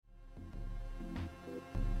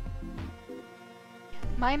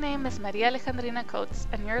My name is Maria Alejandrina Coates,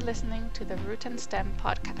 and you're listening to the Root and STEM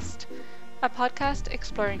podcast, a podcast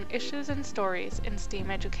exploring issues and stories in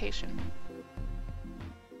STEAM education.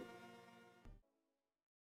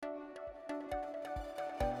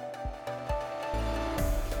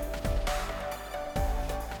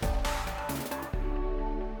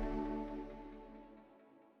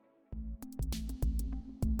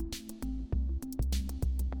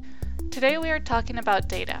 Today we are talking about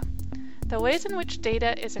data. The ways in which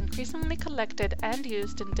data is increasingly collected and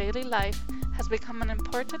used in daily life has become an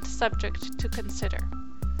important subject to consider.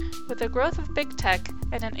 With the growth of big tech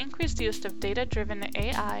and an increased use of data-driven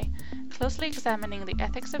AI, closely examining the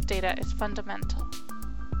ethics of data is fundamental.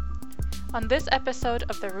 On this episode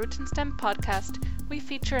of the Root and STEM podcast, we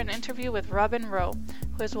feature an interview with Robyn Rowe,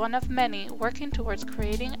 who is one of many working towards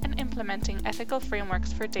creating and implementing ethical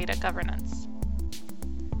frameworks for data governance.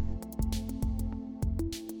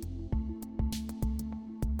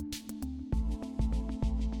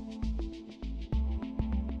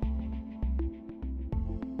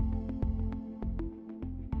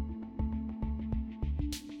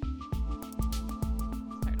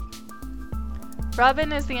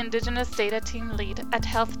 Robyn is the Indigenous Data Team Lead at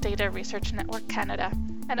Health Data Research Network Canada,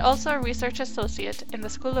 and also a Research Associate in the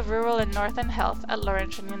School of Rural and Northern Health at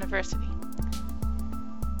Laurentian University.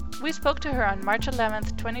 We spoke to her on March 11,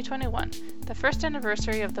 2021, the first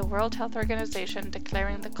anniversary of the World Health Organization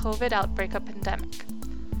declaring the COVID outbreak a pandemic.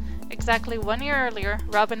 Exactly 1 year earlier,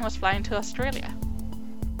 Robyn was flying to Australia.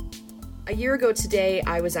 A year ago today,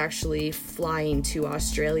 I was actually flying to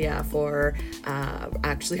Australia for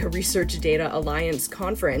a Research Data Alliance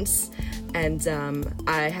conference, and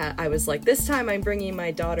I was like, this time I'm bringing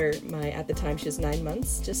my daughter, at the time she was 9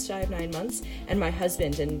 months, just shy of 9 months, and my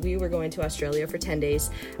husband, and we were going to Australia for 10 days.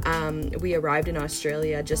 We arrived in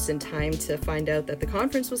Australia just in time to find out that the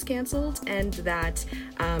conference was cancelled and that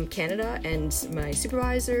Canada and my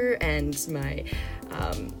supervisor and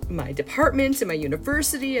my department and my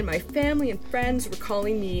university and my family and friends were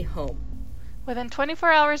calling me home. Within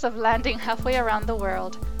 24 hours of landing halfway around the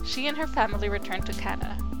world, she and her family returned to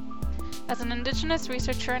Canada. As an Indigenous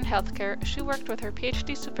researcher in healthcare, she worked with her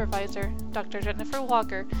PhD supervisor, Dr. Jennifer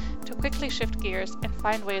Walker, to quickly shift gears and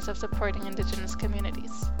find ways of supporting Indigenous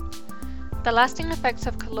communities. The lasting effects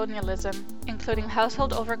of colonialism, including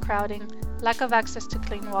household overcrowding, lack of access to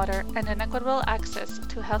clean water, and inequitable access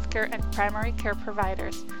to healthcare and primary care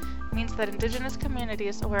providers, means that Indigenous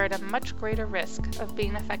communities were at a much greater risk of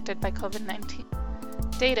being affected by COVID-19.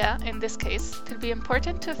 Data, in this case, could be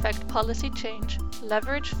important to affect policy change,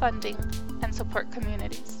 leverage funding, and support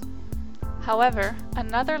communities. However,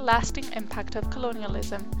 another lasting impact of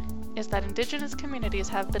colonialism is that Indigenous communities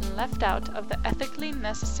have been left out of the ethically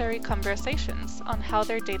necessary conversations on how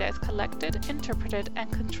their data is collected, interpreted, and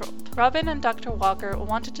controlled. Robyn and Dr. Walker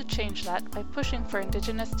wanted to change that by pushing for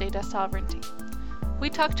Indigenous data sovereignty. We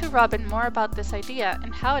talked to Robyn more about this idea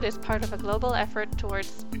and how it is part of a global effort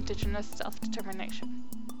towards Indigenous self-determination.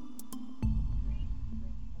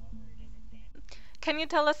 Can you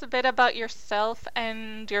tell us a bit about yourself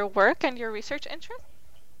and your work and your research interests?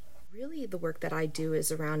 Really, the work that I do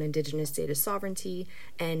is around Indigenous data sovereignty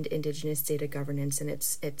and Indigenous data governance, and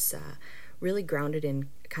it's really grounded in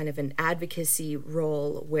kind of an advocacy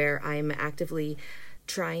role where I'm actively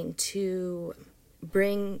trying to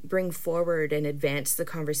bring forward and advance the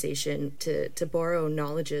conversation to borrow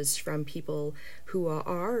knowledges from people who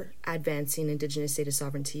are advancing Indigenous data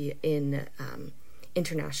sovereignty in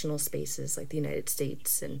international spaces like the United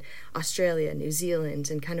States and Australia, New Zealand,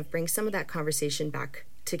 and kind of bring some of that conversation back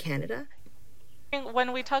to Canada.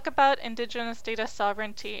 When we talk about Indigenous data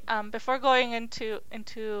sovereignty, before going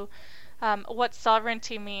into what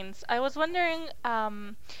sovereignty means, I was wondering,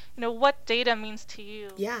 what data means to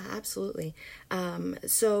you. Yeah, absolutely.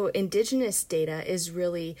 So Indigenous data is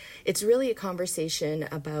really a conversation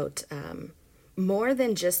about more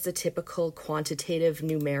than just the typical quantitative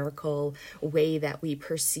numerical way that we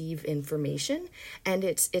perceive information, and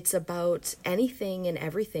it's about anything and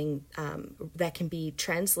everything that can be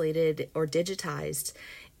translated or digitized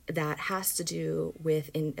that has to do with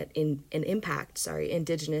impact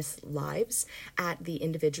Indigenous lives at the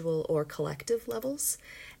individual or collective levels.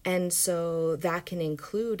 And so that can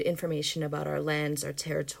include information about our lands, our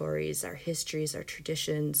territories, our histories, our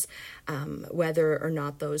traditions, whether or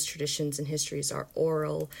not those traditions and histories are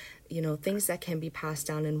oral, things that can be passed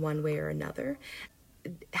down in one way or another.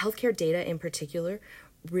 Healthcare data in particular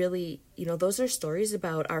really, those are stories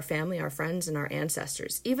about our family, our friends, and our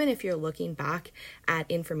ancestors. Even if you're looking back at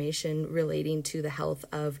information relating to the health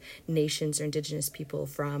of nations or Indigenous people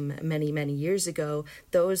from many, many years ago,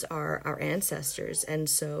 those are our ancestors. And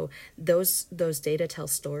so those data tell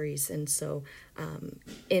stories. And so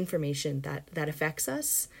information that affects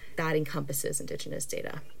us, that encompasses Indigenous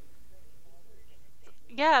data.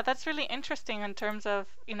 Yeah, that's really interesting in terms of,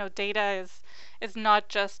 data is not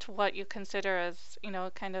just what you consider as,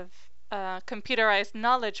 kind of computerized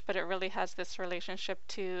knowledge, but it really has this relationship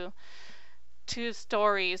to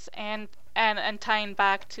stories and tying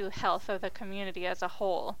back to health of the community as a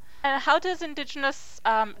whole. And how does Indigenous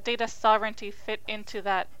data sovereignty fit into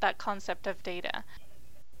that concept of data?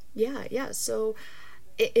 Yeah. So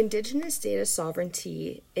Indigenous data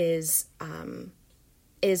sovereignty is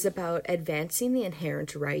about advancing the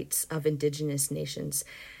inherent rights of Indigenous nations.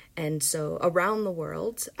 And so around the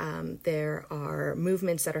world, there are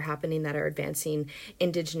movements that are happening that are advancing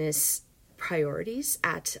Indigenous priorities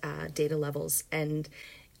at data levels. And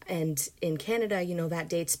in Canada, that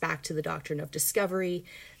dates back to the doctrine of discovery,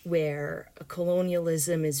 where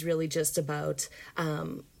colonialism is really just about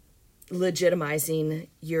legitimizing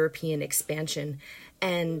European expansion.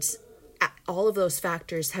 And all of those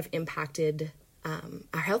factors have impacted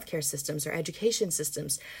our healthcare systems, our education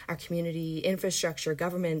systems, our community infrastructure,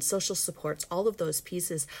 government, social supports. All of those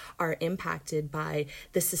pieces are impacted by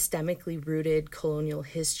the systemically rooted colonial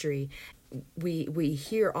history. We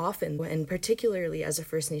hear often, and particularly as a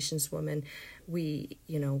First Nations woman, we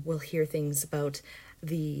will hear things about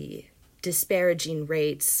the disparaging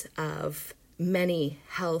rates of many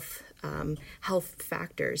health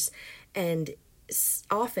factors, and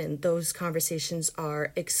often those conversations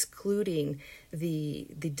are excluding the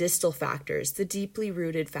distal factors, the deeply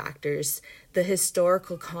rooted factors, the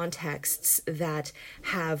historical contexts that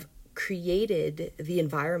have created the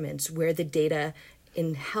environments where the data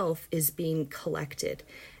in health is being collected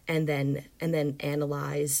and then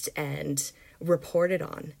analyzed and reported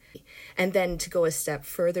on. And then to go a step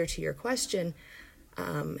further to your question,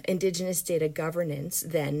 Indigenous data governance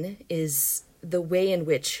then is the way in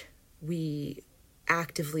which we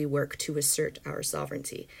actively work to assert our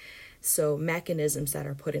sovereignty. So mechanisms that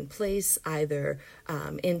are put in place either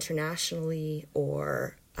internationally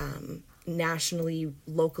or nationally,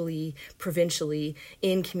 locally, provincially,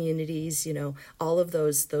 in communities, all of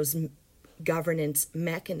those governance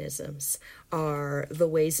mechanisms are the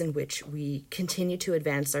ways in which we continue to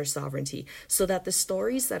advance our sovereignty, so that the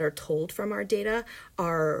stories that are told from our data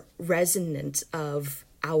are resonant of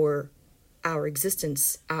our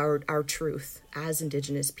existence, our truth as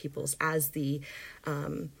Indigenous peoples, as the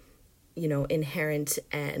inherent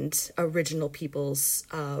and original peoples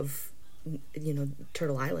of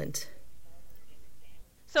Turtle Island.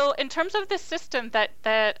 So in terms of the system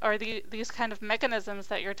that or these kind of mechanisms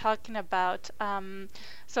that you're talking about,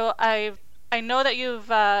 so I know that you've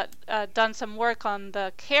done some work on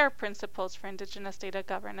the CARE principles for Indigenous data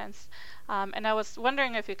governance, and I was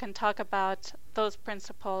wondering if you can talk about those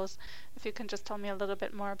principles, if you can just tell me a little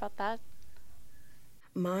bit more about that.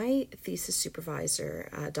 My thesis supervisor,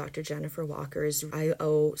 Dr. Jennifer Walker's, I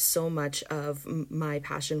owe so much of my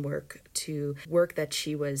passion work to work that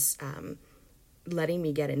she was letting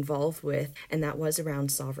me get involved with, and that was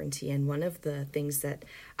around sovereignty. And one of the things that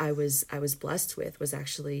I was blessed with was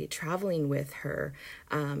actually traveling with her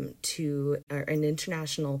to an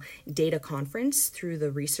international data conference through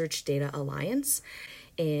the Research Data Alliance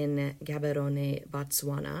in Gaborone,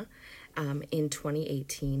 Botswana. In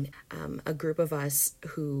 2018, a group of us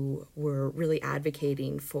who were really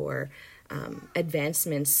advocating for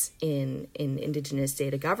advancements in Indigenous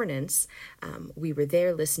data governance, we were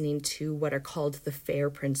there listening to what are called the FAIR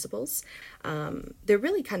principles. They're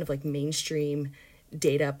really kind of like mainstream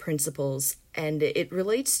data principles, and it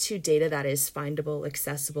relates to data that is findable,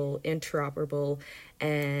 accessible, interoperable,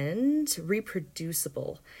 and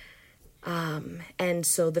reproducible. And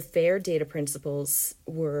so the FAIR data principles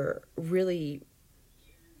were really,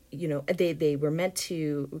 they were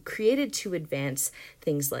created to advance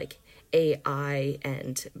things like AI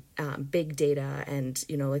and big data and,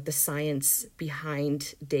 like the science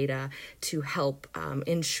behind data to help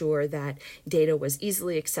ensure that data was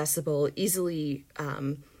easily accessible, easily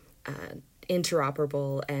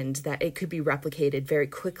interoperable, and that it could be replicated very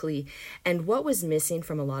quickly. And what was missing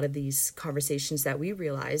from a lot of these conversations that we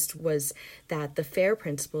realized was that the FAIR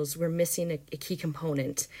principles were missing a key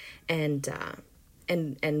component, and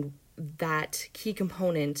that key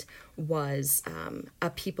component was a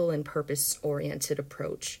people and purpose oriented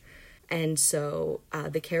approach. And so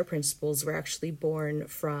the CARE principles were actually born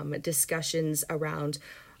from discussions around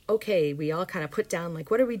okay, we all kind of put down,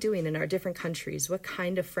 like, what are we doing in our different countries? What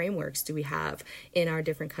kind of frameworks do we have in our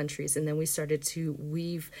different countries? And then we started to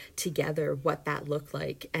weave together what that looked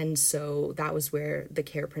like. And so that was where the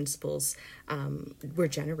CARE principles were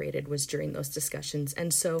generated, was during those discussions.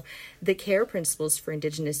 And so the CARE principles for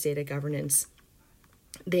Indigenous data governance,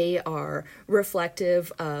 they are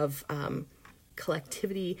reflective of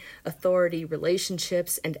collectivity, authority,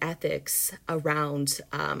 relationships, and ethics around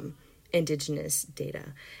Indigenous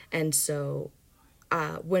data. And so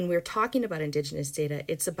when we're talking about Indigenous data,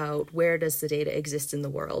 it's about where does the data exist in the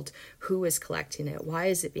world? Who is collecting it? Why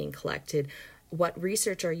is it being collected? What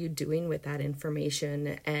research are you doing with that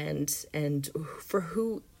information? And for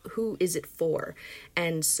who is it for?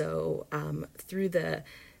 And so through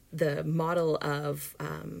the model of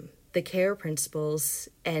the CARE principles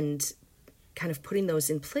and kind of putting those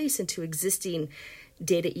in place into existing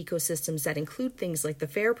data ecosystems that include things like the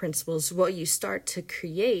FAIR principles, what you start to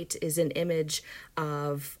create is an image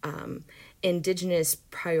of Indigenous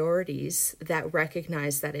priorities that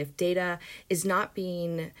recognize that if data is not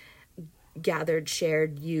being gathered,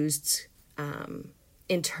 shared, used,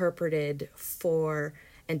 interpreted for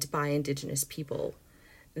and by Indigenous people,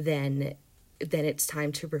 then it's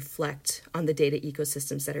time to reflect on the data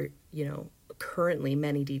ecosystems that are, currently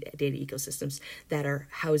many data ecosystems that are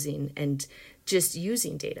housing and just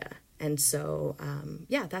using data. And so,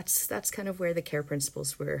 that's kind of where the CARE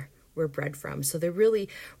principles were bred from. So they're really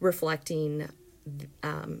reflecting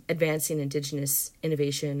advancing Indigenous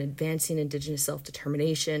innovation, advancing Indigenous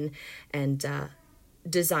self-determination, and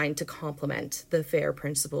designed to complement the FAIR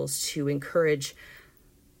principles to encourage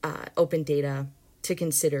open data, to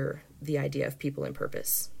consider the idea of people and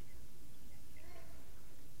purpose.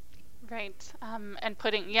 Right, and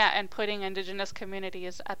putting Indigenous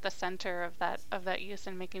communities at the center of that use,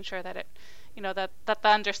 and making sure that it, that the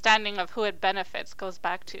understanding of who it benefits goes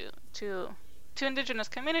back to Indigenous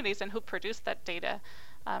communities and who produced that data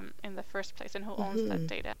in the first place, and who owns that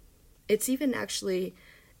data. It's even actually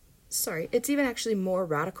more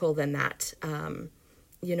radical than that.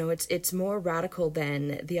 It's more radical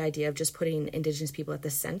than the idea of just putting Indigenous people at the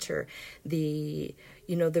center. The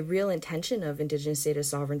real intention of Indigenous data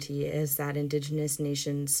sovereignty is that Indigenous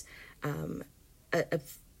nations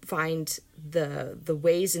find the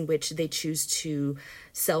ways in which they choose to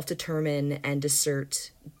self-determine and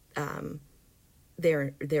assert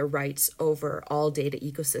their rights over all data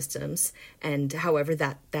ecosystems, and however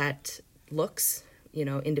that looks.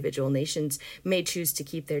 Individual nations may choose to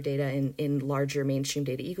keep their data in larger mainstream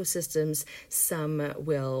data ecosystems. Some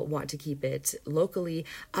will want to keep it locally.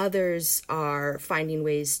 Others are finding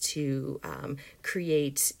ways to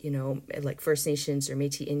create, like First Nations or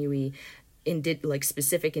Métis Inuit, like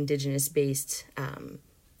specific Indigenous-based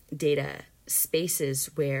data spaces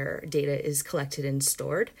where data is collected and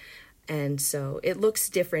stored. And so it looks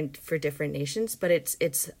different for different nations, but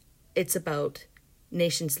it's about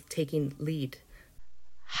nations taking lead.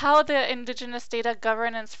 How the Indigenous Data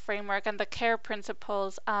Governance framework and the CARE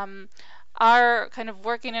principles are kind of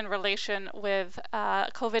working in relation with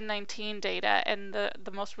COVID-19 data and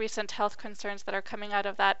the most recent health concerns that are coming out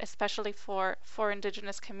of that, especially for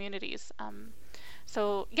Indigenous communities. And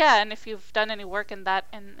if you've done any work in that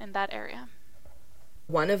area.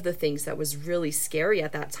 One of the things that was really scary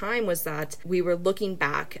at that time was that we were looking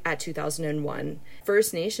back at 2001.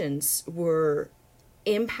 First Nations were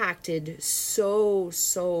impacted so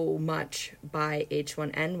much by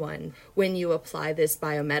H1N1. When you apply this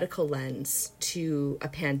biomedical lens to a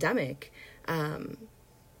pandemic,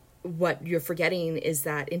 what you're forgetting is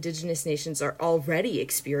that Indigenous nations are already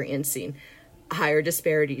experiencing higher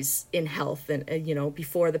disparities in health than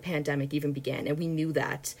before the pandemic even began, and we knew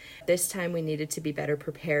that. This time we needed to be better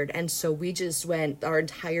prepared, and so our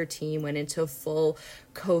entire team went into full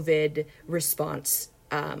COVID response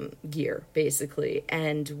gear, basically.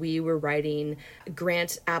 And we were writing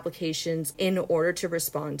grant applications in order to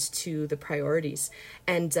respond to the priorities.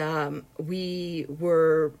 And we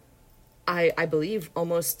were, I believe,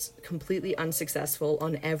 almost completely unsuccessful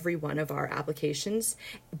on every one of our applications,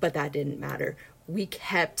 but that didn't matter. We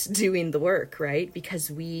kept doing the work, right?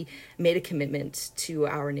 Because we made a commitment to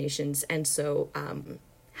our nations. And so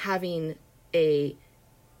having a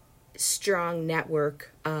strong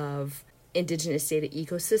network of Indigenous data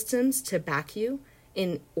ecosystems to back you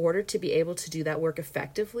in order to be able to do that work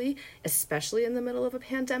effectively, especially in the middle of a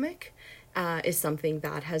pandemic, is something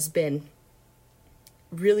that has been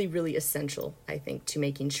really, really essential, I think, to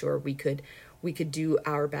making sure we could do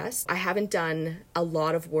our best. I haven't done a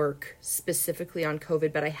lot of work specifically on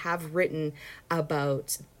COVID, but I have written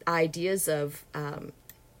about ideas of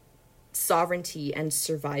sovereignty and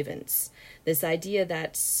survivance. This idea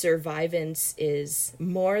that survivance is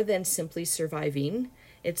more than simply surviving.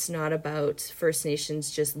 It's not about First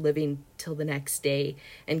Nations just living till the next day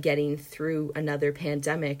and getting through another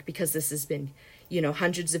pandemic, because this has been,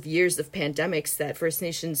 hundreds of years of pandemics that First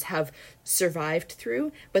Nations have survived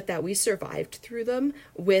through, but that we survived through them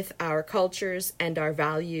with our cultures and our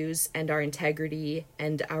values and our integrity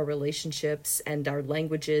and our relationships and our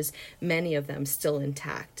languages, many of them still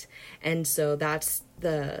intact. And so that's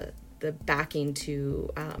the backing to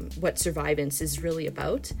what survivance is really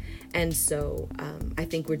about. And so I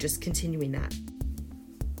think we're just continuing that.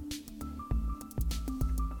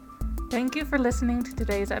 Thank you for listening to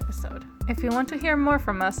today's episode. If you want to hear more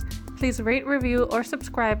from us, please rate, review, or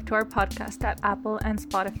subscribe to our podcast at Apple and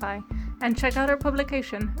Spotify, and check out our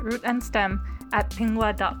publication, Root and Stem, at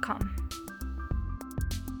pingwa.com.